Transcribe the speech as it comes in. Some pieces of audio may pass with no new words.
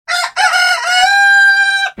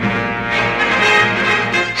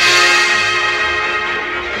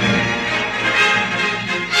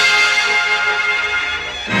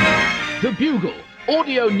Bugle,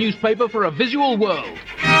 audio newspaper for a visual world.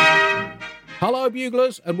 Hello,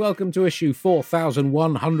 Buglers, and welcome to issue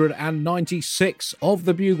 4196 of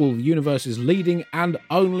The Bugle, the universe's leading and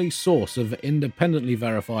only source of independently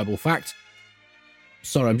verifiable fact.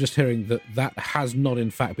 Sorry, I'm just hearing that has not in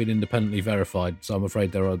fact been independently verified, so I'm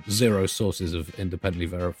afraid there are zero sources of independently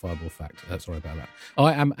verifiable fact. Sorry about that.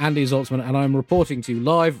 I am Andy Zaltzman, and I'm reporting to you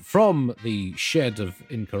live from the shed of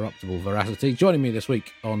incorruptible veracity. Joining me this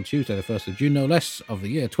week on Tuesday, the 1st of June, no less, of the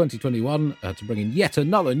year 2021, to bring in yet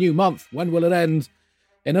another new month. When will it end?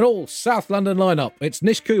 In an all South London lineup, it's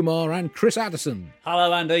Nish Kumar and Chris Addison.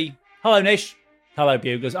 Hello, Andy. Hello, Nish. Hello,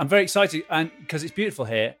 Buglers. I'm very excited because it's beautiful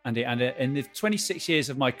here, Andy. And in the 26 years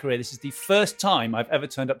of my career, this is the first time I've ever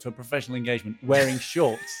turned up to a professional engagement wearing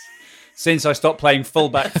shorts since I stopped playing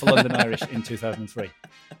fullback for London Irish in 2003.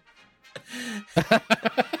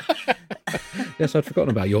 Yes, I'd forgotten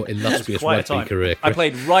about your illustrious rugby career, Chris. I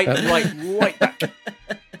played right back.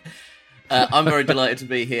 I'm very delighted to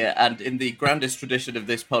be here, and in the grandest tradition of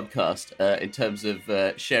this podcast, in terms of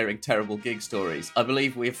sharing terrible gig stories, I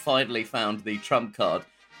believe we have finally found the trump card,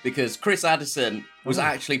 because Chris Addison was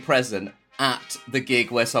actually present at the gig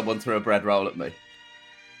where someone threw a bread roll at me.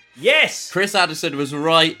 Yes! Chris Addison was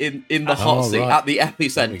right in the hot seat, at the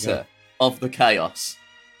epicentre of the chaos.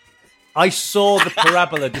 I saw the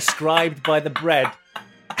parabola described by the bread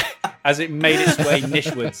as it made its way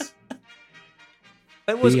nishwards.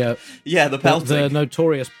 It was, the pelting. The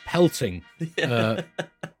notorious pelting with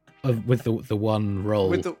the one roll.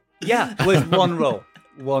 With one roll.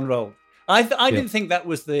 One roll. I didn't think that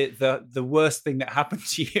was the worst thing that happened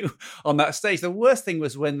to you on that stage. The worst thing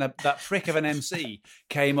was when that prick of an MC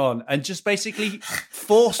came on and just basically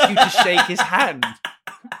forced you to shake his hand.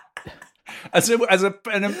 As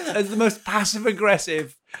the most passive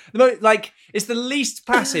aggressive, it's the least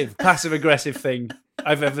passive aggressive thing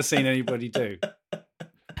I've ever seen anybody do.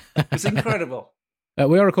 It's incredible.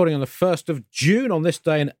 We are recording on the 1st of June. On this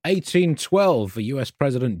day in 1812, the US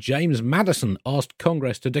President James Madison asked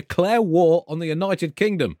Congress to declare war on the United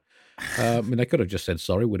Kingdom. They could have just said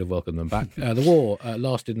sorry, would have welcomed them back. The war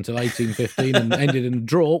lasted until 1815 and ended in a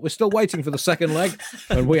draw. We're still waiting for the second leg,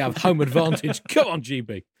 and we have home advantage. Come on,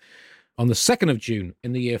 GB. On the 2nd of June,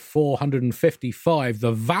 in the year 455,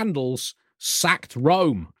 the Vandals sacked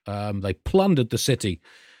Rome. They plundered the city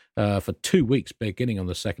for 2 weeks, beginning on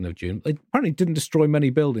the 2nd of June. They apparently didn't destroy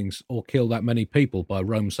many buildings or kill that many people by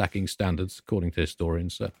Rome sacking standards, according to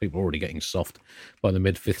historians. People are already getting soft by the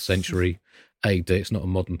mid-5th century AD. It's not a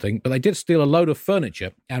modern thing. But they did steal a load of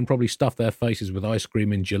furniture and probably stuff their faces with ice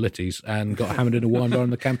cream in gelatis and got hammered in a wine bar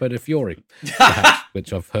in the Campo de Fiori, perhaps,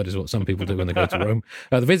 which I've heard is what some people do when they go to Rome.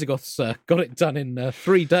 The Visigoths got it done in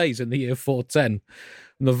 3 days in the year 410.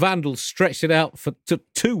 And the Vandals stretched it out for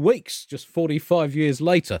 2 weeks, just 45 years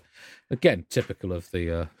later. Again, typical of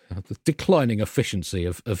the declining efficiency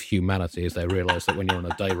of humanity as they realise that when you're on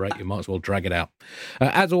a day rate, you might as well drag it out.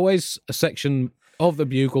 As always, a section of the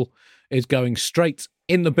Bugle is going straight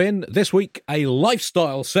in the bin. This week, a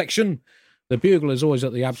lifestyle section. The Bugle is always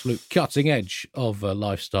at the absolute cutting edge of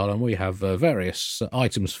lifestyle, and we have various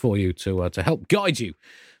items for you to help guide you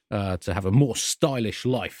to have a more stylish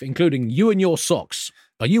life, including you and your socks.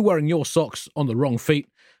 Are you wearing your socks on the wrong feet?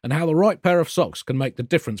 And how the right pair of socks can make the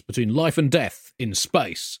difference between life and death in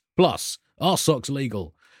space. Plus, are socks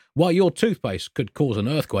legal? Why your toothpaste could cause an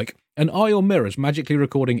earthquake? And are your mirrors magically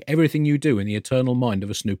recording everything you do in the eternal mind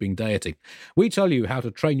of a snooping deity? We tell you how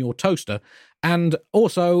to train your toaster, and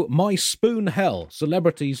also My Spoon Hell.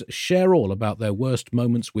 Celebrities share all about their worst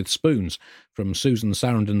moments with spoons, from Susan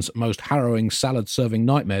Sarandon's most harrowing salad-serving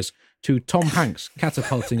nightmares to Tom Hanks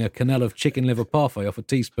catapulting a canal of chicken liver parfait off a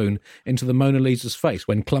teaspoon into the Mona Lisa's face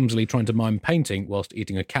when clumsily trying to mime painting whilst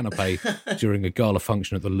eating a canapé during a gala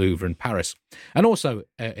function at the Louvre in Paris. And also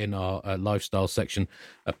in our lifestyle section,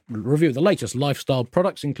 review the latest lifestyle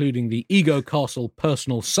products, including the Ego Castle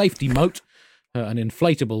Personal Safety Moat, an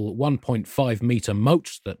inflatable 1.5 metre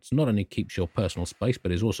moat that not only keeps your personal space but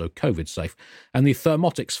is also COVID safe, and the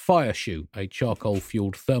Thermotics Fire Shoe, a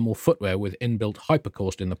charcoal-fuelled thermal footwear with inbuilt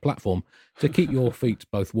hypercaust in the platform to keep your feet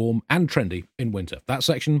both warm and trendy in winter. That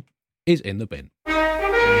section is in the bin.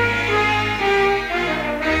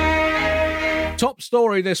 Top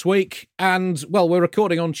story this week, and, well, we're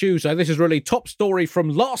recording on Tuesday. This is really top story from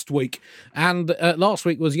last week, and last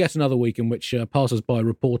week was yet another week in which passers-by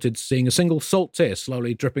reported seeing a single salt tear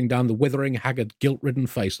slowly dripping down the withering, haggard, guilt-ridden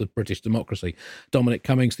face of British democracy. Dominic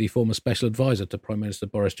Cummings, the former special advisor to Prime Minister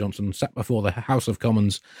Boris Johnson, sat before the House of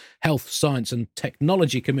Commons Health, Science and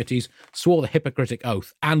Technology Committees, swore the Hippocratic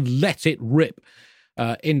Oath, and let it rip.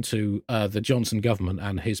 into the Johnson government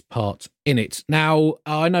and his part in it. Now,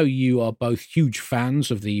 I know you are both huge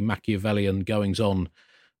fans of the Machiavellian goings-on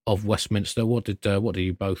of Westminster. What did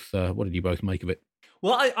you both make of it?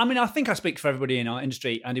 Well, I think I speak for everybody in our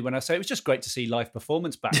industry, Andy, when I say it was just great to see live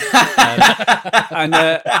performance back.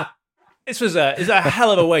 This was a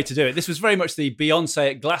hell of a way to do it. This was very much the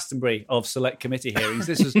Beyonce at Glastonbury of select committee hearings.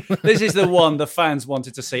 This is the one the fans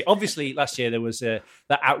wanted to see. Obviously, last year there was that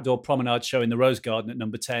outdoor promenade show in the Rose Garden at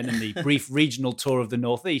number 10 and the brief regional tour of the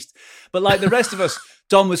Northeast. But like the rest of us,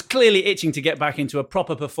 Don was clearly itching to get back into a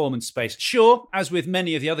proper performance space. Sure, as with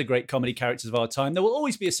many of the other great comedy characters of our time, there will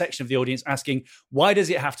always be a section of the audience asking, why does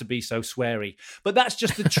it have to be so sweary? But that's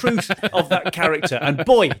just the truth of that character. And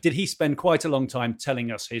boy, did he spend quite a long time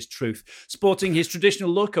telling us his truth. Sporting his traditional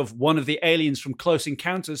look of one of the aliens from Close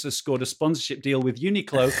Encounters has scored a sponsorship deal with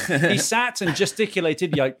Uniqlo, he sat and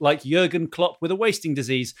gesticulated like Jurgen Klopp with a wasting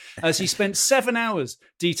disease as he spent 7 hours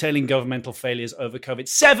detailing governmental failures over COVID.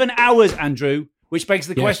 7 hours, Andrew! Which begs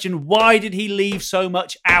the question, why did he leave so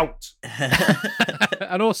much out?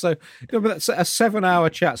 And also, that's a 7-hour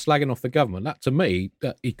chat slagging off the government. That, to me,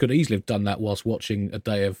 that he could easily have done that whilst watching a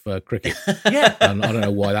day of cricket. Yeah. And I don't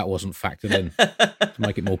know why that wasn't factored in to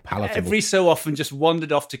make it more palatable. Every so often just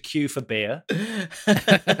wandered off to queue for beer,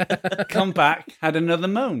 come back, had another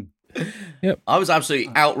moan. Yep. I was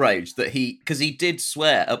absolutely outraged that because he did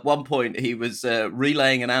swear at one point he was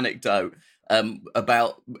relaying an anecdote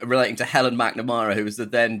about relating to Helen McNamara, who was the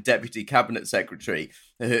then Deputy Cabinet Secretary,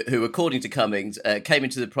 who according to Cummings, came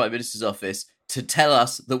into the Prime Minister's office to tell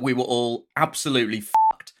us that we were all absolutely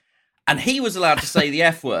fucked. And he was allowed to say the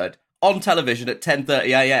F word on television at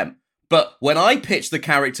 10:30am. But when I pitched the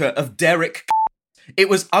character of Derek, it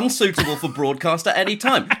was unsuitable for broadcast at any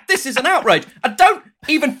time. This is an outrage. And don't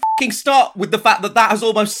even fucking start with the fact that has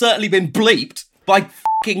almost certainly been bleeped by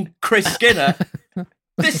fucking Chris Skinner.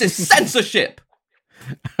 This is censorship.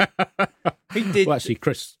 He did. Well, actually,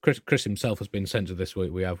 Chris himself has been censored this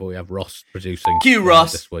week. We have Ross producing. Cue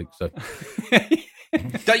Ross this week. So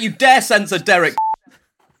don't you dare censor Derek.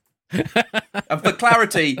 And for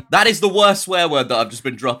clarity, that is the worst swear word that I've just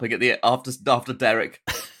been dropping at after Derek.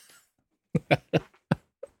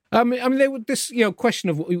 I mean, there was this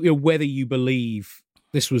question of whether you believe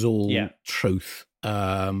this was all truth.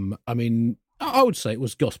 I mean, I would say it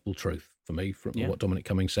was gospel truth for me, from what Dominic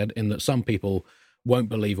Cummings said, in that some people won't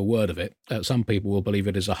believe a word of it. Some people will believe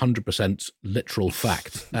it is 100% literal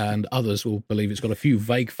fact, and others will believe it's got a few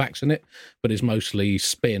vague facts in it, but is mostly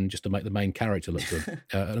spin just to make the main character look good.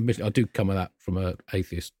 I do come at that from an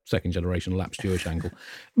atheist, second-generation lapsed Jewish angle.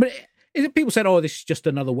 But people said, this is just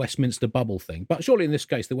another Westminster bubble thing. But surely in this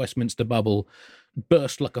case, the Westminster bubble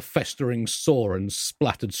burst like a festering sore and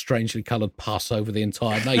splattered strangely coloured pus over the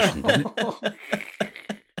entire nation, didn't it?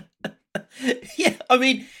 Yeah, I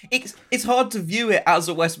mean, it's hard to view it as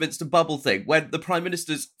a Westminster bubble thing when the Prime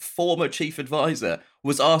Minister's former chief advisor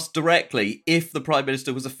was asked directly if the Prime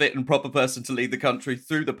Minister was a fit and proper person to lead the country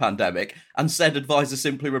through the pandemic, and said advisor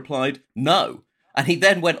simply replied, no. And he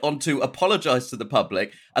then went on to apologise to the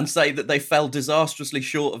public and say that they fell disastrously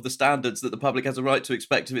short of the standards that the public has a right to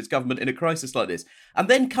expect of its government in a crisis like this. And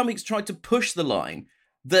then Cummings tried to push the line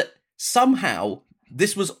that somehow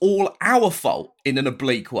this was all our fault in an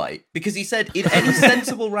oblique way, because he said, in any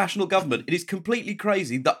sensible, rational government, it is completely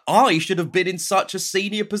crazy that I should have been in such a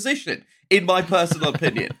senior position, in my personal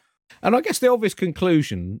opinion. And I guess the obvious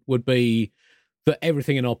conclusion would be that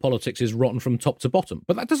everything in our politics is rotten from top to bottom.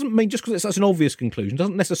 But that doesn't mean, just because it's such an obvious conclusion,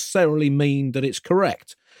 doesn't necessarily mean that it's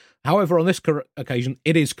correct. However, on this occasion,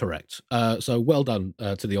 it is correct. So well done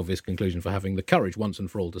to the obvious conclusion for having the courage once and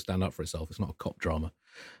for all to stand up for itself. It's not a cop drama,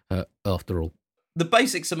 after all. The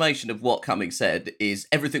basic summation of what Cummings said is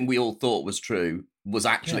everything we all thought was true was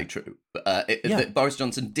actually true. That Boris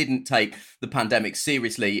Johnson didn't take the pandemic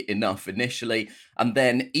seriously enough initially. And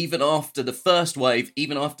then even after the first wave,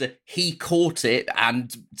 even after he caught it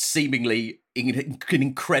and seemingly in an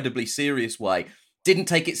incredibly serious way, didn't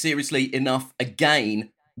take it seriously enough again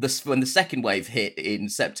when the second wave hit in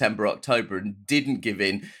September, October, and didn't give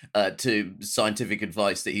in to scientific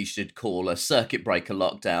advice that he should call a circuit breaker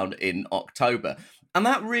lockdown in October. And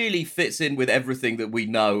that really fits in with everything that we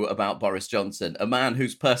know about Boris Johnson, a man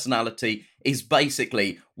whose personality is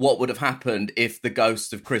basically what would have happened if the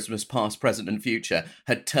ghosts of Christmas past, present and future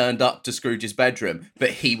had turned up to Scrooge's bedroom, but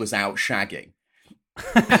he was out shagging.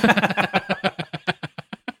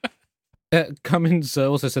 Cummings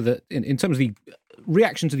also said that in terms of the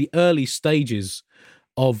reaction to the early stages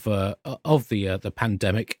of the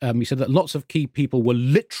pandemic, he said that lots of key people were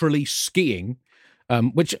literally skiing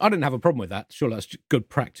Which I didn't have a problem with that. Sure, that's good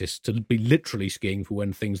practice to be literally skiing for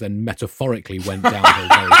when things then metaphorically went downhill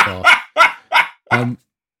very far.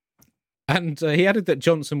 And he added that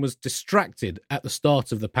Johnson was distracted at the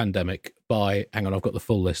start of the pandemic by, hang on, I've got the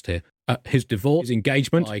full list here, his divorce, his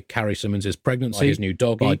engagement, by Carrie Simmons' pregnancy, his new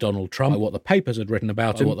dog, by Donald Trump, by what the papers had written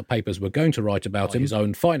about him, what the papers were going to write about him, his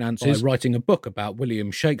own finances, by writing a book about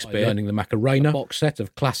William Shakespeare, learning the Macarena, a box set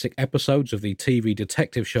of classic episodes of the TV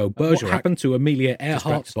detective show Bergerac, what happened to Amelia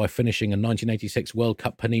Earhart, by finishing a 1986 World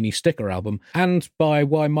Cup Panini sticker album, and by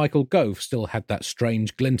why Michael Gove still had that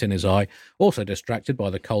strange glint in his eye, also distracted by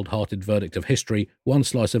the cold-hearted verdict of history, one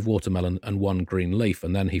slice of watermelon and one green leaf,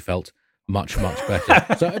 and then he felt much, much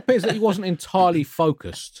better. So it appears that he wasn't entirely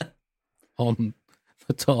focused on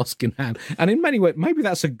the task in hand. And in many ways, maybe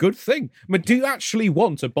that's a good thing. I mean, do you actually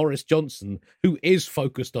want a Boris Johnson who is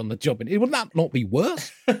focused on the job? Would that not be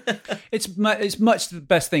worse? It's much the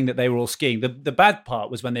best thing that they were all skiing. The bad part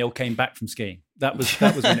was when they all came back from skiing. That was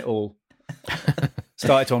when it all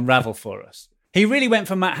started to unravel for us. He really went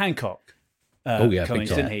for Matt Hancock. Cummings,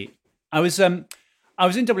 didn't he? I was in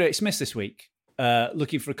WH Smith's this week.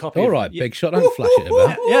 Looking for a copy. All right, big shot. Don't flash it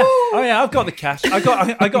about. Yeah. Oh yeah, I've got the cash. I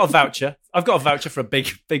got a voucher. I've got a voucher for a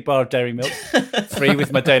big bar of dairy milk, free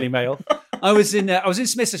with my Daily Mail. I was in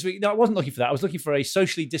Smith's this week. No, I wasn't looking for that. I was looking for a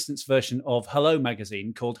socially distanced version of Hello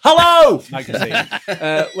magazine called Hello magazine.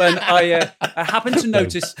 When I happened to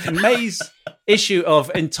notice May's issue of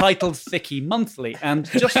Entitled Thickie Monthly, and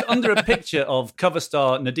just under a picture of cover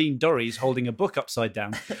star Nadine Dorries holding a book upside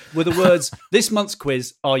down were the words, "This month's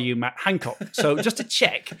quiz, are you Matt Hancock?" So just to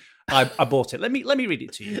check, I bought it. Let me read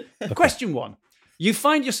it to you. Okay. Question 1. You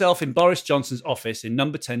find yourself in Boris Johnson's office in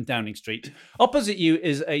number 10 Downing Street. Opposite you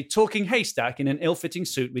is a talking haystack in an ill-fitting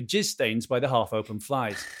suit with jizz stains by the half-open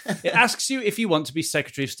flies. It asks you if you want to be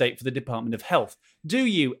Secretary of State for the Department of Health. Do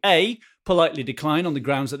you, A, politely decline on the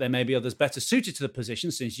grounds that there may be others better suited to the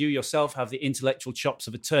position since you yourself have the intellectual chops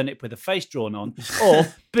of a turnip with a face drawn on,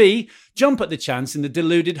 or B, jump at the chance in the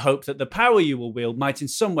deluded hope that the power you will wield might in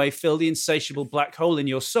some way fill the insatiable black hole in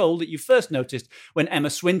your soul that you first noticed when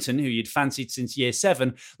Emma Swinton, who you'd fancied since year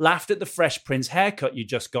 7, laughed at the Fresh Prince haircut you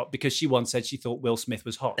just got because she once said she thought Will Smith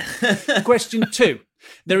was hot. Question 2.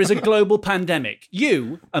 There is a global pandemic.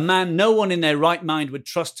 You, a man no one in their right mind would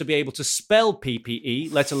trust to be able to spell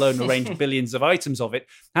PPE, let alone arrange billions of items of it,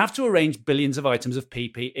 have to arrange billions of items of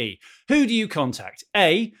PPE. Who do you contact?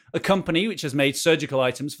 A company which has made surgical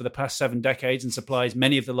items for the past 7 decades and supplies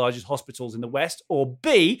many of the largest hospitals in the West, or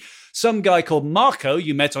B, some guy called Marco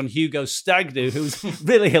you met on Hugo's stag do who was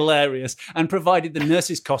really hilarious and provided the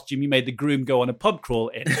nurse's costume you made the groom go on a pub crawl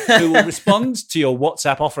in, who will respond to your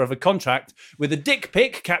WhatsApp offer of a contract with a dick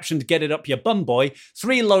pic captioned "Get it up your bum boy,"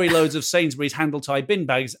 3 lorry loads of Sainsbury's handle-tie bin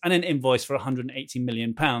bags, and an invoice for £180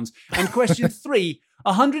 million. And question 3,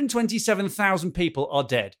 127,000 people are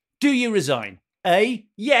dead. Do you resign? A,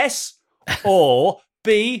 yes, or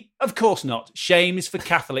B, of course not. Shame is for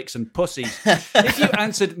Catholics and pussies. If you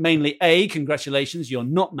answered mainly A, congratulations, you're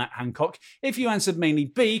not Matt Hancock. If you answered mainly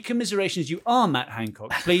B, commiserations, you are Matt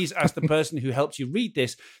Hancock. Please ask the person who helped you read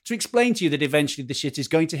this to explain to you that eventually the shit is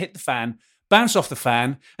going to hit the fan, bounce off the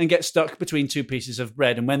fan, and get stuck between 2 pieces of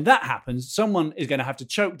bread. And when that happens, someone is going to have to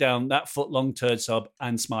choke down that foot-long turd sub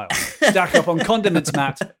and smile. Stack up on condiments,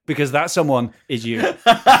 Matt, because that someone is you.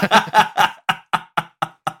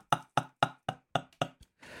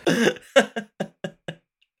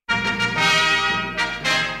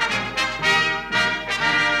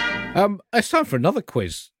 It's time for another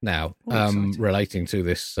quiz now, relating to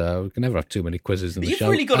this. We can never have too many quizzes in the show.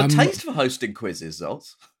 You've really got a taste for hosting quizzes,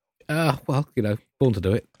 Zolt. Well, born to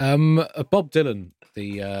do it. Bob Dylan,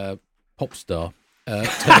 the pop star,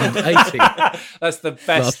 turned 80. That's the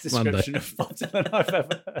best description of Bob Dylan I've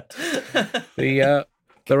ever heard.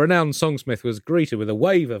 The renowned songsmith was greeted with a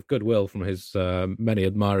wave of goodwill from his many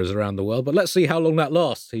admirers around the world, but let's see how long that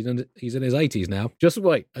lasts. He's in his 80s now. Just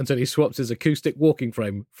wait until he swaps his acoustic walking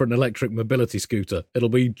frame for an electric mobility scooter. It'll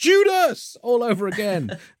be Judas all over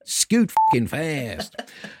again. Scoot fucking fast.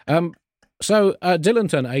 So Dylan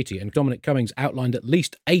turned 80, and Dominic Cummings outlined at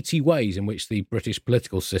least 80 ways in which the British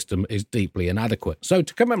political system is deeply inadequate. So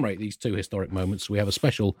to commemorate these 2 historic moments, we have a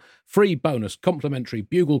special free bonus complimentary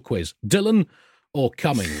bugle quiz. Dylan or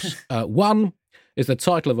Cummings? One is the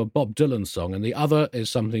title of a Bob Dylan song, and the other is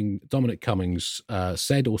something Dominic Cummings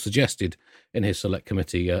said or suggested in his select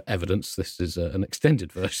committee evidence. This is an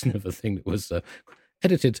extended version of a thing that was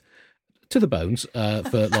edited to the bones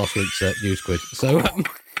for last week's news quiz. So,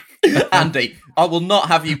 Andy, I will not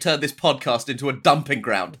have you turn this podcast into a dumping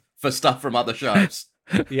ground for stuff from other shows.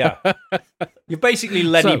 Yeah. You're basically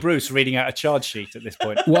Lenny Bruce reading out a charge sheet at this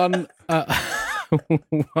point.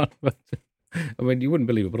 I mean, you wouldn't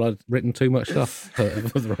believe it, but I'd written too much stuff for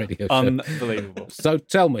the radio show. Unbelievable. So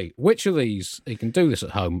tell me, which of these, you can do this at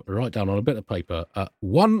home, write down on a bit of paper.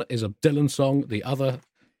 One is a Dylan song, the other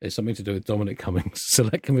is something to do with Dominic Cummings.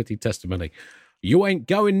 Select committee testimony. You ain't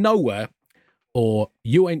going nowhere, or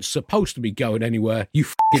you ain't supposed to be going anywhere, you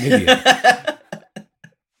f***ing idiot.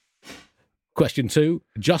 Question 2,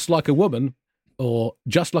 just like a woman, or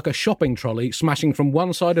just like a shopping trolley smashing from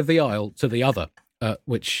one side of the aisle to the other,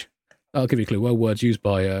 which... I'll give you a clue. Were words used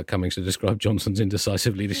by Cummings to describe Johnson's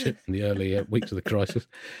indecisive leadership in the early weeks of the crisis,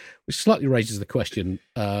 which slightly raises the question,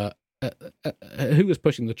 who was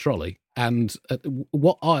pushing the trolley and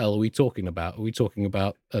what aisle are we talking about? Are we talking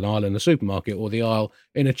about an aisle in a supermarket or the aisle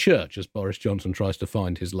in a church as Boris Johnson tries to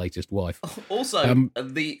find his latest wife? Also,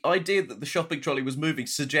 the idea that the shopping trolley was moving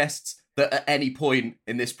suggests that at any point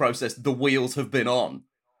in this process, the wheels have been on.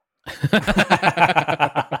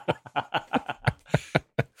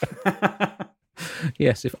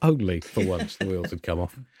 Yes, if only for once the wheels had come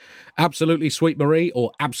off. Absolutely Sweet Marie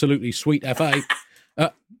or Absolutely Sweet FA.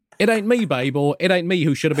 It ain't me, babe, or it ain't me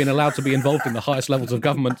who should have been allowed to be involved in the highest levels of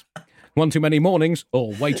government. One too many mornings,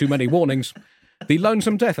 or way too many warnings. The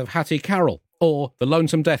lonesome death of Hattie Carroll, or the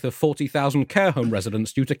lonesome death of 40,000 care home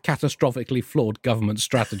residents due to catastrophically flawed government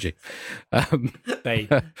strategy.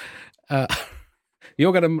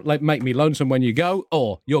 You're going to make me lonesome when you go,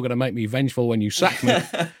 or you're going to make me vengeful when you sack me.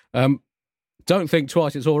 Don't think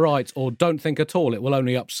twice, it's all right, or don't think at all. It will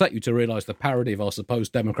only upset you to realise the parody of our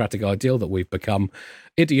supposed democratic ideal that we've become.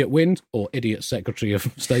 Idiot Wind, or Idiot Secretary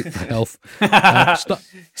of State for Health.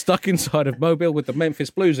 Stuck inside of Mobile with the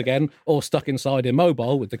Memphis Blues again, or stuck inside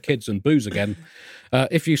Immobile with the kids and booze again.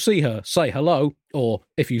 If you see her, say hello, or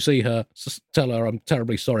if you see her, tell her I'm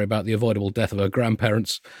terribly sorry about the avoidable death of her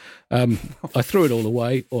grandparents. I threw it all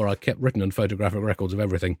away, or I kept written and photographic records of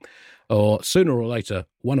everything. Or sooner or later,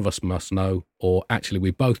 one of us must know, or actually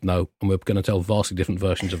we both know, and we're going to tell vastly different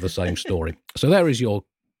versions of the same story. So there is your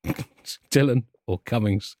Dylan or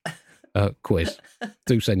Cummings quiz.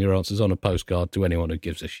 Do send your answers on a postcard to anyone who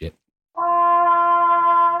gives a shit.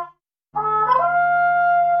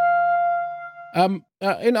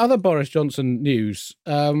 In other Boris Johnson news,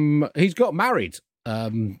 he's got married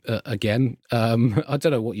again. I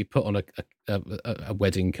don't know what you put on a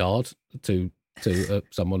wedding card to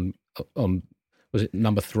someone on, was it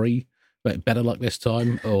number 3? Better luck this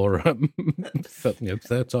time, or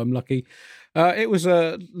third time lucky. It was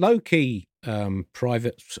a low-key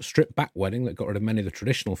private stripped-back wedding that got rid of many of the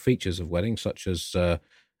traditional features of weddings, such as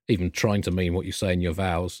even trying to mean what you say in your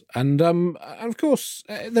vows. And of course,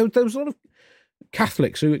 there was a lot of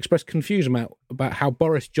Catholics who expressed confusion about how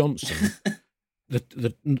Boris Johnson,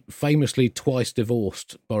 the famously twice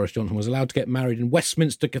divorced Boris Johnson, was allowed to get married in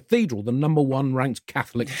Westminster Cathedral, the number 1 ranked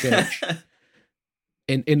Catholic church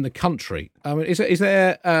in the country. I mean, is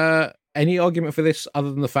there any argument for this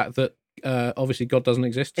other than the fact that obviously God doesn't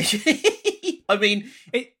exist? I mean,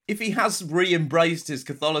 if he has re-embraced his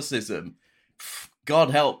Catholicism, God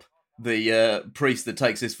help the priest that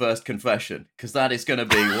takes his first confession, because that is going to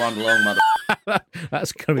be one long mother.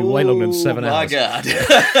 That's going to be way longer than 7 hours. My God.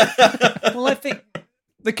 Well, I think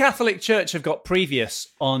the Catholic Church have got previous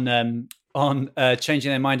on changing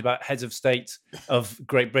their mind about heads of state of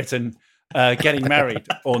Great Britain getting married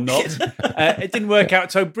or not. It didn't work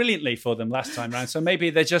out so brilliantly for them last time round, so maybe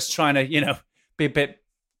they're just trying to, be a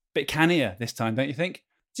bit cannier this time, don't you think?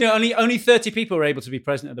 So only 30 people were able to be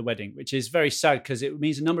present at the wedding, which is very sad because it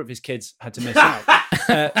means a number of his kids had to miss out.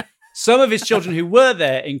 Some of his children who were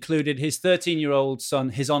there included his 13-year-old son,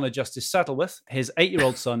 His Honour Justice Saddleworth, his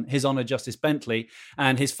 8-year-old son, His Honour Justice Bentley,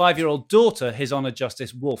 and his 5-year-old daughter, His Honour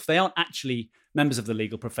Justice Wolfe. They aren't actually members of the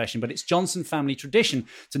legal profession, but it's Johnson family tradition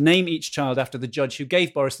to name each child after the judge who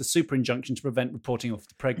gave Boris the super injunction to prevent reporting of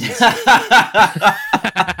the pregnancy.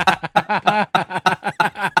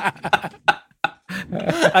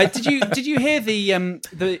 Did you hear the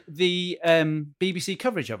BBC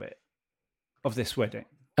coverage of this wedding?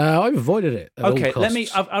 I've avoided it. Okay,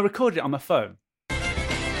 I recorded it on my phone.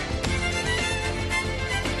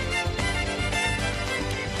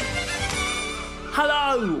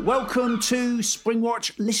 Hello, welcome to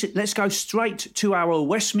Springwatch. Listen, let's go straight to our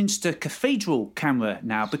Westminster Cathedral camera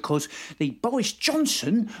now, because the Boris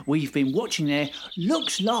Johnson we've been watching there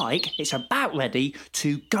looks like it's about ready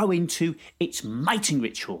to go into its mating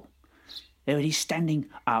ritual. There it is standing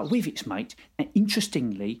with its mate. And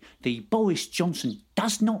interestingly, the Boris Johnson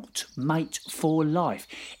does not mate for life.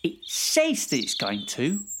 It says that it's going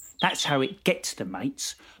to. That's how it gets the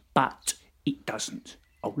mates, but it doesn't.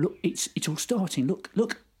 Oh, look, it's all starting.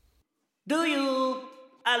 Look. Do you,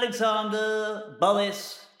 Alexander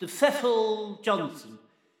Boris de Pfeffel Johnson,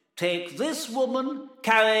 take this woman,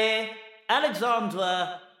 Carrie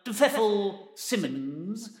Alexandra de Pfeffel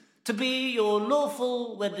Simmons, to be your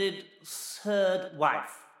lawful wedded third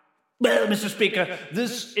wife. Well, Mr. Speaker,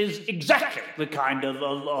 this is exactly the kind of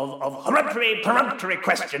peremptory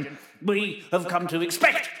question we have come to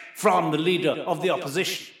expect from the leader of the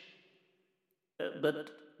opposition. But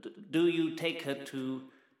do you take her to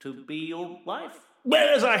be your wife?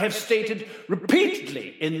 Well, as I have stated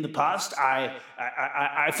repeatedly in the past,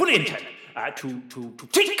 I fully intend to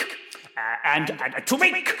take and to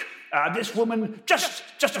make this woman just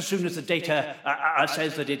as soon as the data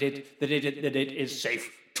says that it is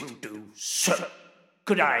safe to do so.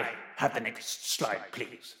 Could I have the next slide,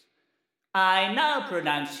 please? I now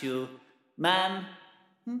pronounce you man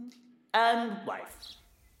and wife.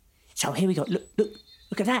 So here we go.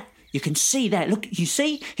 Look at that. You can see that. Look, you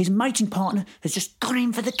see his mating partner has just gone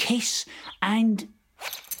in for the kiss and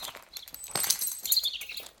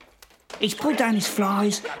he's pulled down his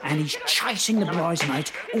flies and he's chasing the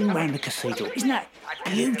bridesmaids all around the cathedral. Isn't that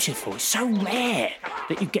beautiful? It's so rare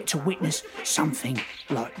that you get to witness something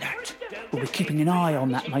like that. We'll be keeping an eye on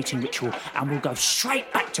that mating ritual and we'll go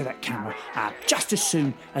straight back to that camera just as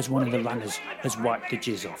soon as one of the runners has wiped the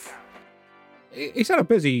jizz off. He's had a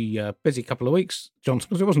busy couple of weeks, Johnson,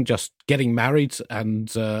 because it wasn't just getting married and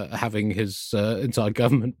having his entire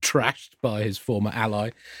government trashed by his former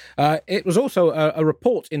ally. It was also a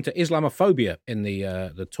report into Islamophobia in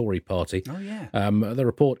the Tory party. Oh, yeah. The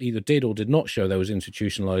report either did or did not show there was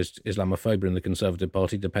institutionalised Islamophobia in the Conservative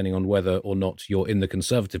Party, depending on whether or not you're in the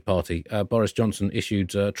Conservative Party. Boris Johnson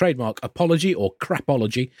issued a trademark apology, or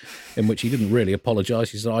crapology, in which he didn't really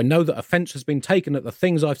apologise. He said, I know that offence has been taken at the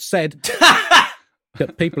things I've said,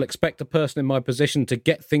 that people expect a person in my position to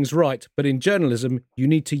get things right, but in journalism, you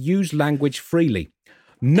need to use language freely.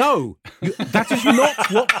 No, that is not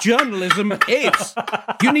what journalism is.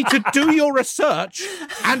 You need to do your research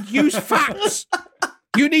and use facts.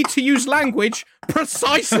 You need to use language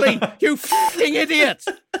precisely, you fucking idiot.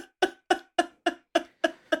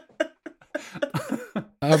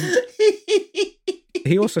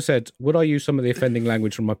 He also said, would I use some of the offending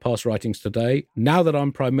language from my past writings today? Now that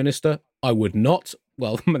I'm Prime Minister, I would not.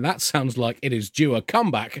 Well, that sounds like it is due a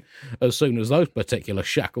comeback as soon as those particular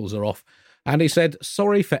shackles are off. And he said,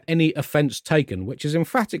 sorry for any offence taken, which is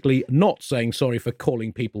emphatically not saying sorry for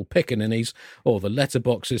calling people pickaninnies or the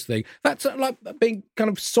letterboxes thing. That's like being kind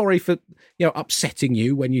of sorry for, upsetting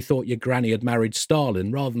you when you thought your granny had married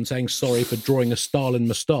Stalin, rather than saying sorry for drawing a Stalin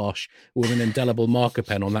moustache with an indelible marker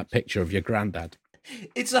pen on that picture of your granddad.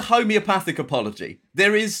 It's a homeopathic apology.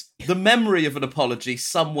 There is the memory of an apology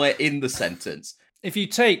somewhere in the sentence. If you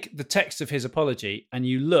take the text of his apology and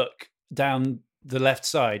you look down the left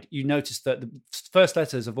side, you notice that the first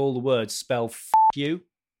letters of all the words spell F you.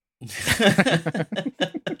 It's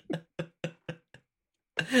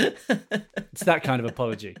that kind of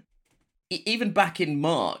apology. Even back in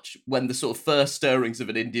March, when the sort of first stirrings of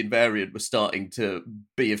an Indian variant were starting to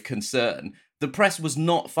be of concern, the press was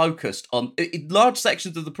not focused on... Large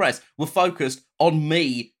sections of the press were focused on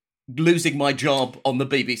me losing my job on the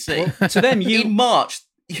BBC. Well, to them, in March...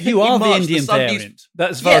 You are the Indian variant.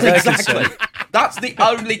 That's as far as I'm concerned. That's the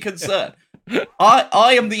only concern.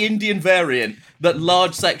 I am the Indian variant that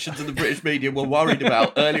large sections of the British media were worried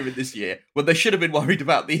about earlier in this year, when they should have been worried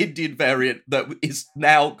about the Indian variant that is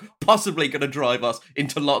now possibly going to drive us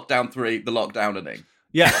into lockdown 3, the lockdowning.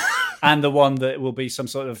 Yeah, and the one that will be some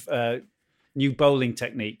sort of new bowling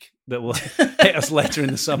technique that will hit us later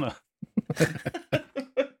in the summer.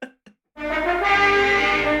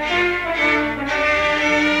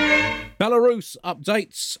 Belarus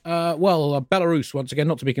updates. Belarus, once again,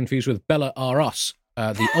 not to be confused with Bella R Us,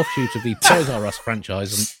 the offshoot of the Toys R Us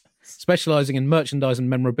franchise, and specialising in merchandise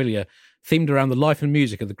and memorabilia themed around the life and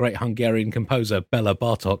music of the great Hungarian composer Bela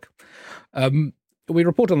Bartok. We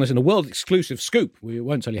report on this in a world-exclusive scoop. We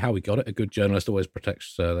won't tell you how we got it. A good journalist always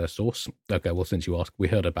protects their source. Okay, well, since you asked, we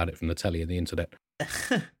heard about it from the telly and the internet.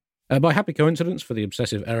 By happy coincidence for the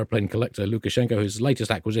obsessive aeroplane collector Lukashenko, whose latest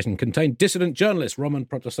acquisition contained dissident journalist Roman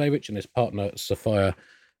Protasevich and his partner Sofia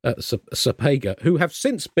Sapega, who have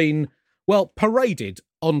since been, paraded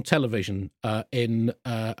on television in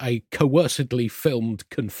a coercedly filmed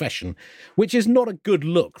confession, which is not a good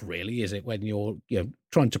look, really, is it, when you're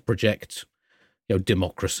trying to project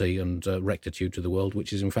democracy and rectitude to the world,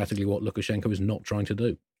 which is emphatically what Lukashenko is not trying to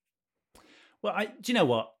do. Well, do you know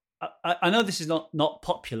what? I know this is not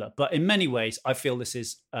popular, but in many ways, I feel this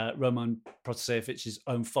is Roman Protasevich's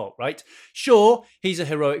own fault, right? Sure, he's a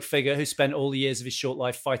heroic figure who spent all the years of his short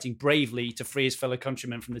life fighting bravely to free his fellow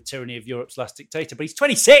countrymen from the tyranny of Europe's last dictator, but he's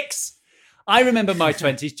 26! I remember my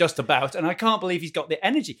 20s just about, and I can't believe he's got the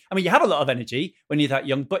energy. I mean, you have a lot of energy when you're that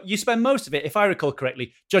young, but you spend most of it, if I recall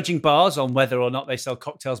correctly, judging bars on whether or not they sell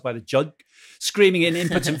cocktails by the jug, screaming in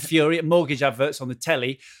impotent fury at mortgage adverts on the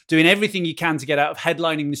telly, doing everything you can to get out of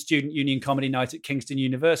headlining the Student Union Comedy Night at Kingston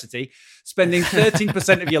University, spending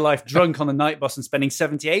 13% of your life drunk on the night bus and spending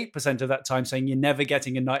 78% of that time saying you're never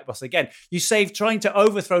getting a night bus again. You save trying to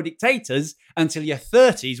overthrow dictators until your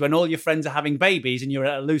 30s when all your friends are having babies and you're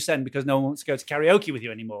at a loose end because no one wants to go to karaoke with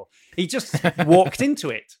you anymore. He just walked into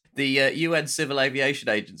it. The UN Civil Aviation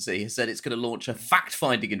Agency has said it's going to launch a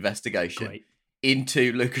fact-finding investigation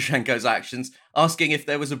into Lukashenko's actions, asking if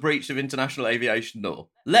there was a breach of international aviation law.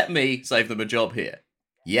 Let me save them a job here.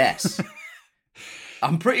 Yes.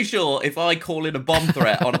 I'm pretty sure if I call in a bomb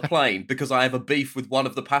threat on a plane because I have a beef with one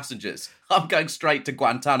of the passengers, I'm going straight to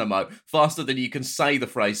Guantanamo faster than you can say the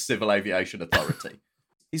phrase Civil Aviation Authority.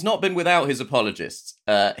 He's not been without his apologists.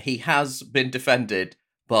 He has been defended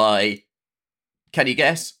by, can you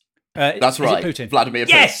guess? That's right, Putin? Vladimir Putin.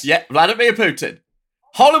 Yes! Yeah, Vladimir Putin.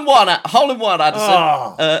 Hole in one, Addison.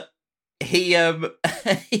 Oh. Putin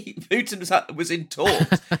was in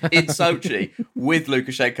talks in Sochi with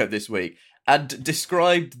Lukashenko this week and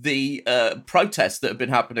described the protests that have been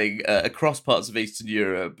happening across parts of Eastern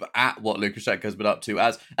Europe at what Lukashenko's been up to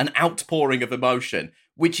as an outpouring of emotion,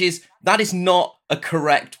 that is not a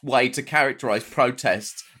correct way to characterize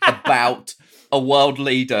protests about a world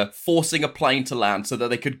leader forcing a plane to land so that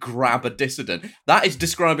they could grab a dissident. That is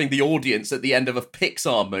describing the audience at the end of a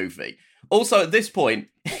Pixar movie. Also, at this point,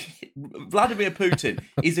 Vladimir Putin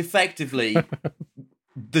is effectively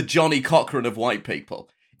the Johnny Cochran of white people.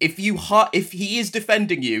 If he is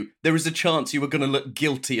defending you, there is a chance you are going to look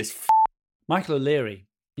guilty as Michael O'Leary,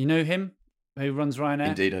 you know him, who runs Ryanair?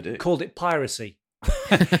 Indeed, I do. Called it piracy.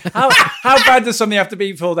 How bad does something have to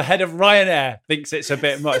be before the head of Ryanair thinks it's a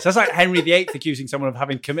bit much? That's like Henry VIII accusing someone of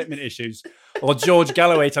having commitment issues, or George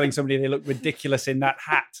Galloway telling somebody they look ridiculous in that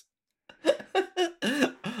hat.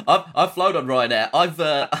 I've flown on Ryanair.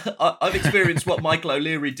 I've experienced what Michael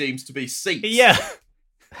O'Leary deems to be seats. Yeah.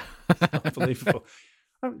 Unbelievable.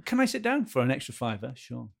 Can I sit down for an extra $5?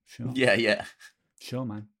 Sure. Yeah. Sure,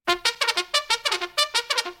 man.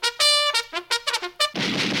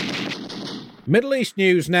 Middle East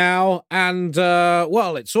news now, and,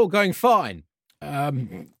 it's all going fine.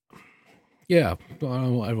 Yeah, I don't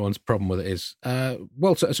know what everyone's problem with it is. So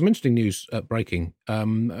some interesting news breaking.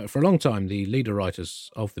 For a long time, the leader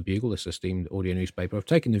writers of The Bugle, this esteemed audio newspaper, have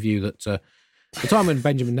taken the view that the time when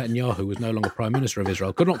Benjamin Netanyahu was no longer Prime Minister of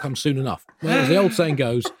Israel could not come soon enough. Well, as the old saying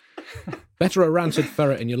goes, better a rancid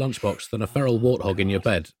ferret in your lunchbox than a feral warthog in your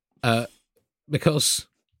bed. Because...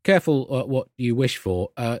 careful what you wish for.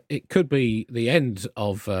 It could be the end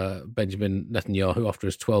of Benjamin Netanyahu after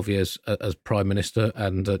his 12 years as Prime Minister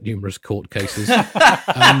and numerous court cases.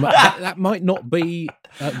 That might not be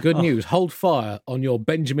good news. Hold fire on your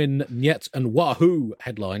Benjamin Net and Wahoo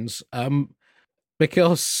headlines.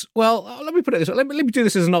 Because, let me put it this way. Let me do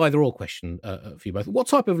this as an either-or question for you both. What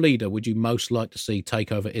type of leader would you most like to see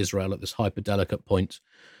take over Israel at this hyper-delicate point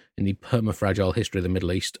in the permafragile history of the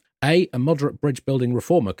Middle East? A moderate bridge-building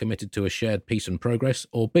reformer committed to a shared peace and progress,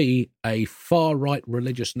 or B, a far-right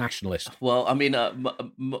religious nationalist? Well, I mean,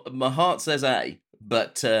 my heart says A,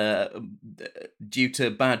 but due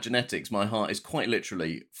to bad genetics, my heart is quite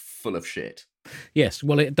literally full of shit. Yes,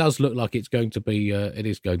 well, it does look like it's going to be. It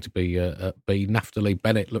is going to be B. Naftali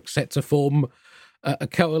Bennett looks set to form a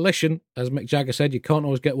coalition. As Mick Jagger said, you can't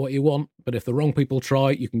always get what you want, but if the wrong people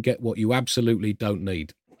try, you can get what you absolutely don't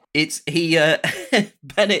need.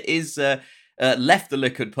 Bennett is left the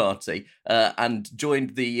Likud Party and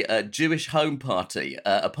joined the Jewish Home Party,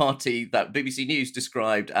 a party that BBC News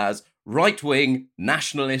described as right-wing,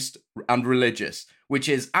 nationalist and religious, which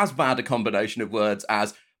is as bad a combination of words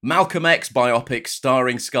as Malcolm X biopic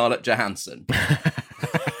starring Scarlett Johansson.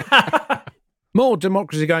 More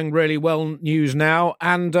democracy going really well news now,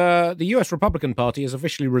 and the US Republican Party has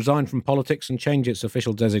officially resigned from politics and changed its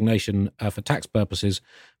official designation for tax purposes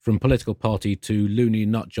from political party to loony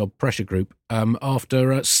nutjob pressure group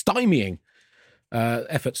after stymieing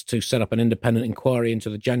efforts to set up an independent inquiry into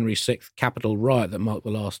the January 6th Capitol riot that marked the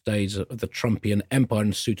last days of the Trumpian empire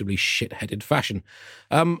in suitably shit-headed fashion.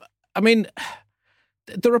 I mean,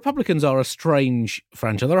 the Republicans are a strange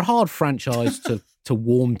franchise. They're a hard franchise to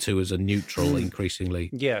warm to as a neutral, increasingly,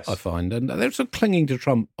 yes, I find. And they're sort of clinging to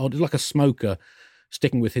Trump, like a smoker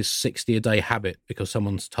sticking with his 60-a-day habit because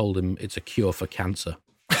someone's told him it's a cure for cancer.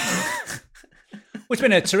 Well, it's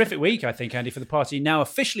been a terrific week, I think, Andy, for the party now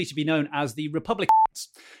officially to be known as the Republicans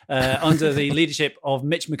under the leadership of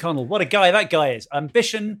Mitch McConnell. What a guy that guy is.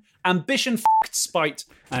 Ambition Ambition f***ed spite,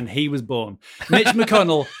 and he was born. Mitch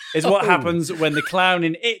McConnell is what happens when the clown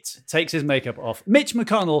in It takes his makeup off. Mitch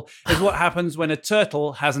McConnell is what happens when a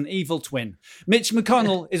turtle has an evil twin. Mitch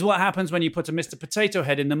McConnell is what happens when you put a Mr. Potato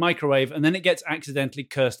Head in the microwave and then it gets accidentally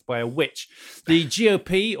cursed by a witch. The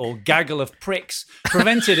GOP, or gaggle of pricks,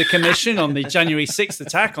 prevented a commission on the January 6th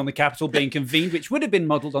attack on the Capitol being convened, which would have been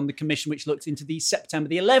modelled on the commission which looked into the September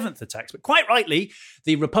the 11th attacks. But quite rightly,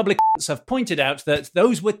 the Republicans have pointed out that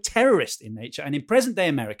those were terrorist in nature, and in present-day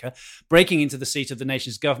America, breaking into the seat of the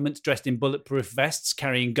nation's government, dressed in bulletproof vests,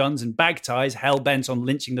 carrying guns and bag ties, hell-bent on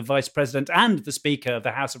lynching the Vice President and the Speaker of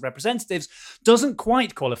the House of Representatives, doesn't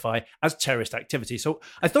quite qualify as terrorist activity. So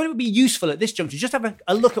I thought it would be useful at this juncture just to have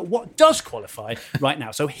a look at what does qualify right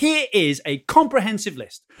now. So here is a comprehensive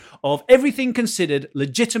list of everything considered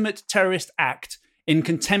legitimate terrorist act in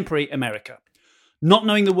contemporary America. Not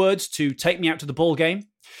knowing the words to Take Me Out to the Ball Game,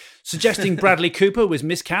 suggesting Bradley Cooper was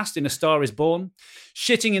miscast in A Star is Born,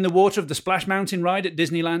 shitting in the water of the Splash Mountain ride at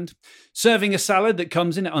Disneyland, serving a salad that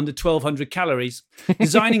comes in at under 1,200 calories,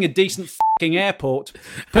 designing a decent fucking airport,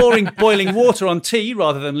 pouring boiling water on tea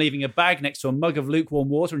rather than leaving a bag next to a mug of lukewarm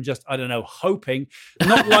water and just, I don't know, hoping,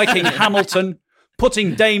 not liking Hamilton,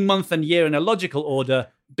 putting day, month and year in a logical order,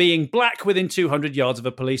 being black within 200 yards of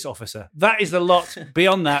a police officer. That is the lot.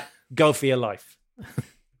 Beyond that, go for your life.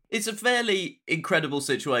 It's a fairly incredible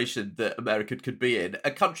situation that America could be in.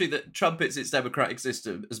 A country that trumpets its democratic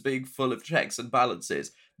system as being full of checks and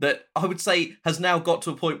balances, that I would say has now got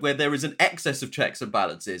to a point where there is an excess of checks and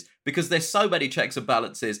balances because there's so many checks and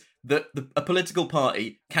balances that a political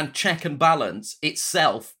party can check and balance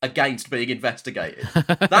itself against being investigated.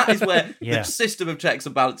 That is where the system of checks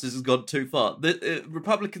and balances has gone too far. The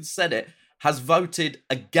Republican Senate has voted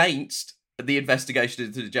against the investigation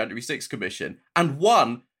into the January 6th Commission and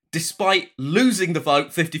won despite losing the vote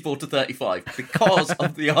 54-35 because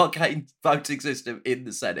of the arcane voting system in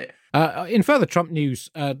the Senate. In further Trump news,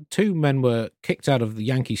 two men were kicked out of the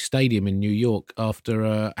Yankee Stadium in New York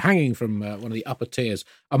after hanging from one of the upper tiers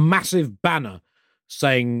a massive banner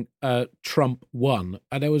saying Trump won.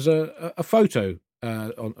 And there was a photo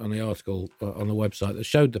on the article on the website that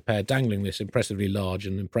showed the pair dangling this impressively large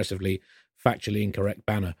and impressively factually incorrect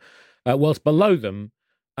banner. Whilst below them,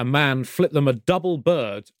 a man flipped them a double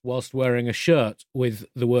bird whilst wearing a shirt with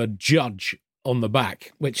the word judge on the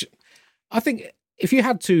back, which I think if you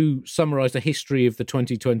had to summarise the history of the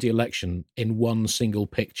 2020 election in one single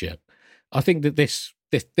picture, I think that this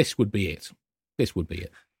would be it. This would be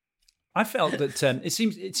it. I felt that it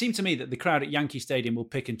seemed to me that the crowd at Yankee Stadium will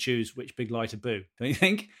pick and choose which big lie to boo. Don't you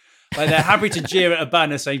think? Like they're happy to jeer at a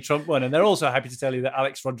banner saying Trump won, and they're also happy to tell you that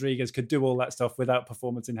Alex Rodriguez could do all that stuff without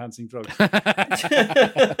performance-enhancing drugs.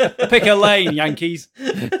 Pick a lane, Yankees.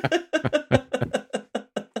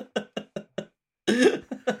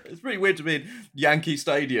 It's pretty weird to be in Yankee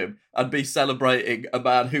Stadium and be celebrating a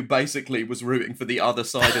man who basically was rooting for the other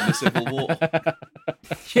side in the Civil War.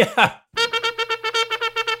 Yeah.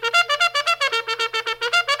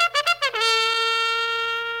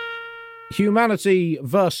 Humanity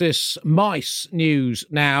versus mice news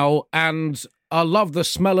now, and I love the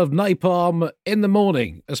smell of napalm in the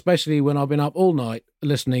morning, especially when I've been up all night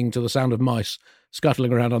listening to the sound of mice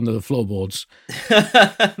scuttling around under the floorboards.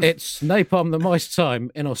 It's napalm the mice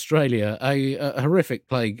time in Australia. A horrific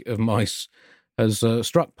plague of mice has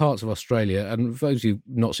struck parts of Australia, and for those who've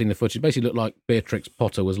not seen the footage, it basically looked like Beatrix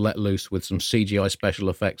Potter was let loose with some CGI special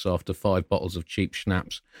effects after 5 bottles of cheap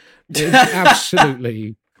schnapps. It's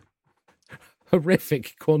absolutely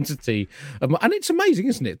horrific quantity. And it's amazing,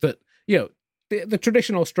 isn't it, that, you know, the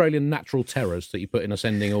traditional Australian natural terrors that you put in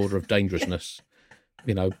ascending order of dangerousness,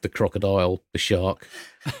 you know, the crocodile, the shark,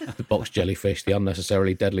 the box jellyfish, the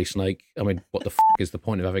unnecessarily deadly snake. I mean, what the is the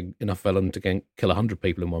point of having enough venom to kill 100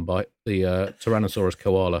 people in one bite? The Tyrannosaurus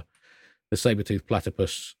koala, the saber-toothed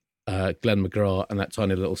platypus, Glenn McGrath, and that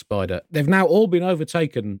tiny little spider. They've now all been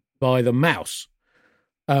overtaken by the mouse.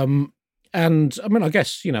 And, I mean, I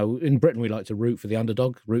guess, you know, in Britain we like to root for the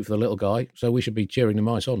underdog, root for the little guy, so we should be cheering the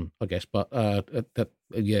mice on, I guess. But,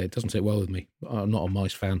 it doesn't sit well with me. I'm not a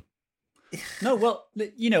mice fan. No, well,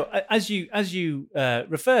 you know, as you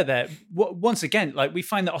refer there, once again, like we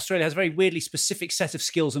find that Australia has a very weirdly specific set of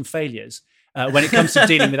skills and failures. when it comes to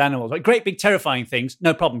dealing with animals. Like great big terrifying things,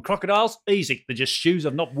 no problem. Crocodiles, easy. They're just shoes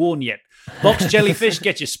I've not worn yet. Box jellyfish,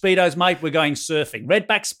 get your Speedos, mate. We're going surfing.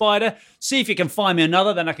 Redback spider, see if you can find me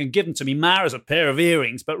another, then I can give them to me ma as a pair of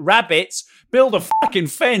earrings. But rabbits, build a fucking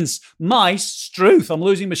fence. Mice, struth, I'm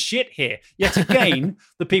losing my shit here. Yet again,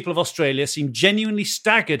 the people of Australia seem genuinely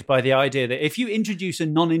staggered by the idea that if you introduce a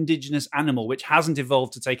non-Indigenous animal which hasn't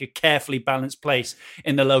evolved to take a carefully balanced place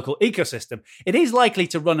in the local ecosystem, it is likely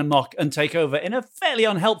to run amok and take over in a fairly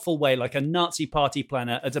unhelpful way, like a Nazi party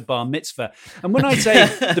planner at a bar mitzvah. And when I say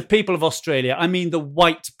the people of Australia, I mean the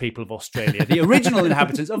white people of Australia. The original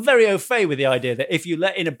inhabitants are very au fait with the idea that if you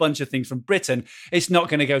let in a bunch of things from Britain, it's not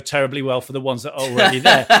going to go terribly well for the ones that are already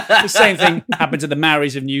there. The same thing happened to the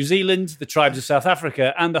Maoris of New Zealand, the tribes of South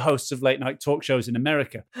Africa, and the hosts of late-night talk shows in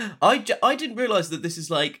America. I didn't realise that this is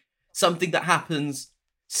like something that happens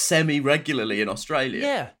semi-regularly in Australia.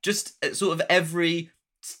 Yeah. Just sort of every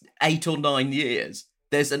 8 or 9 years,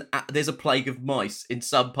 there's a plague of mice in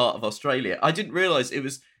some part of Australia. I didn't realise it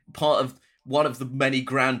was part of one of the many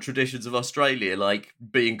grand traditions of Australia, like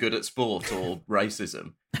being good at sport or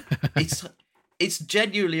racism. It's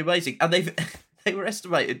genuinely amazing, and they were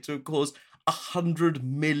estimated to have caused $100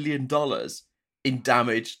 million in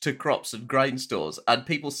damage to crops and grain stores, and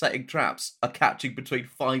people setting traps are catching between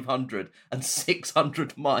 500 and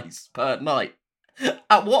 600 mice per night.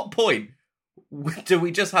 At what point do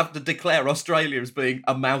we just have to declare Australia as being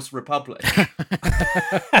a mouse republic?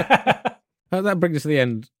 That brings us to the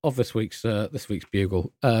end of this week's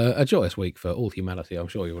Bugle. A joyous week for all humanity, I'm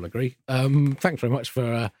sure you will agree. Thanks very much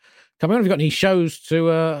for coming on. Have you got any shows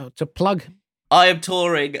to plug? I am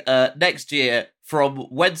touring next year from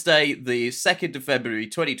Wednesday, the 2nd of February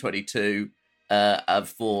 2022,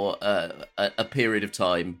 for a period of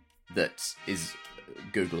time that is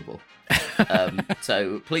Googleable.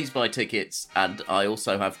 So please buy tickets, and I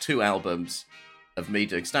also have 2 albums of me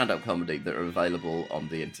doing stand-up comedy that are available on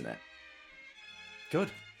the internet. Good.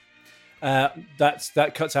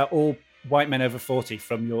 That cuts out all white men over 40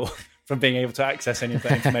 from being able to access any of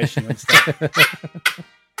that information and stuff.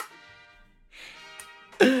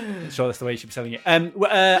 Sure, that's the way you should be selling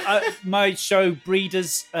it. My show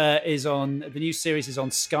Breeders is on, the new series is on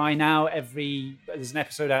Sky now. There's an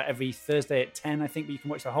episode out every Thursday at 10, I think, but you can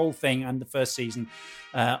watch the whole thing and the first season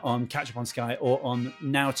on Catch Up on Sky or on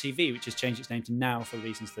Now TV, which has changed its name to Now for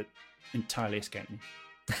reasons that entirely escape me.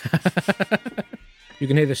 You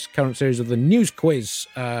can hear this current series of the News Quiz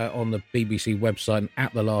on the BBC website, and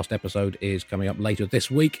At the Last episode is coming up later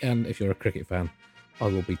this week. And if you're a cricket fan, I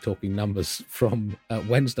will be talking numbers from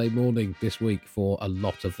Wednesday morning this week for a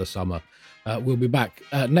lot of the summer. We'll be back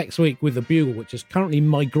next week with the Bugle, which is currently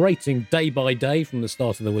migrating day by day from the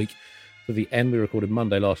start of the week to the end. We recorded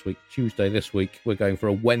Monday last week, Tuesday this week. We're going for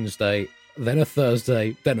a Wednesday, then a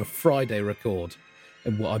Thursday, then a Friday record,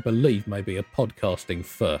 and what I believe may be a podcasting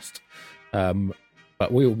first.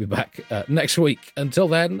 But we will be back next week. Until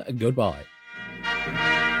then, goodbye.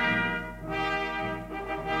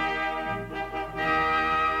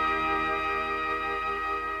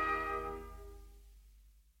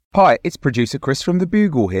 Hi, it's producer Chris from The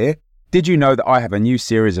Bugle here. Did you know that I have a new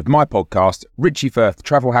series of my podcast, Richie Firth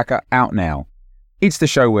Travel Hacker, out now? It's the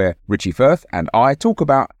show where Richie Firth and I talk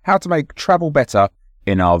about how to make travel better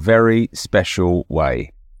in our very special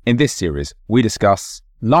way. In this series, we discuss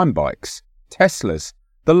Lime bikes, Teslas,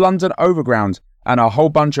 the London Overground, and a whole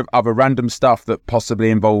bunch of other random stuff that possibly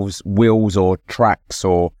involves wheels or tracks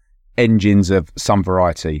or engines of some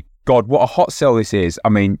variety. God, what a hot sell this is. I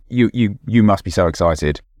mean, you must be so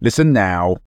excited. Listen now.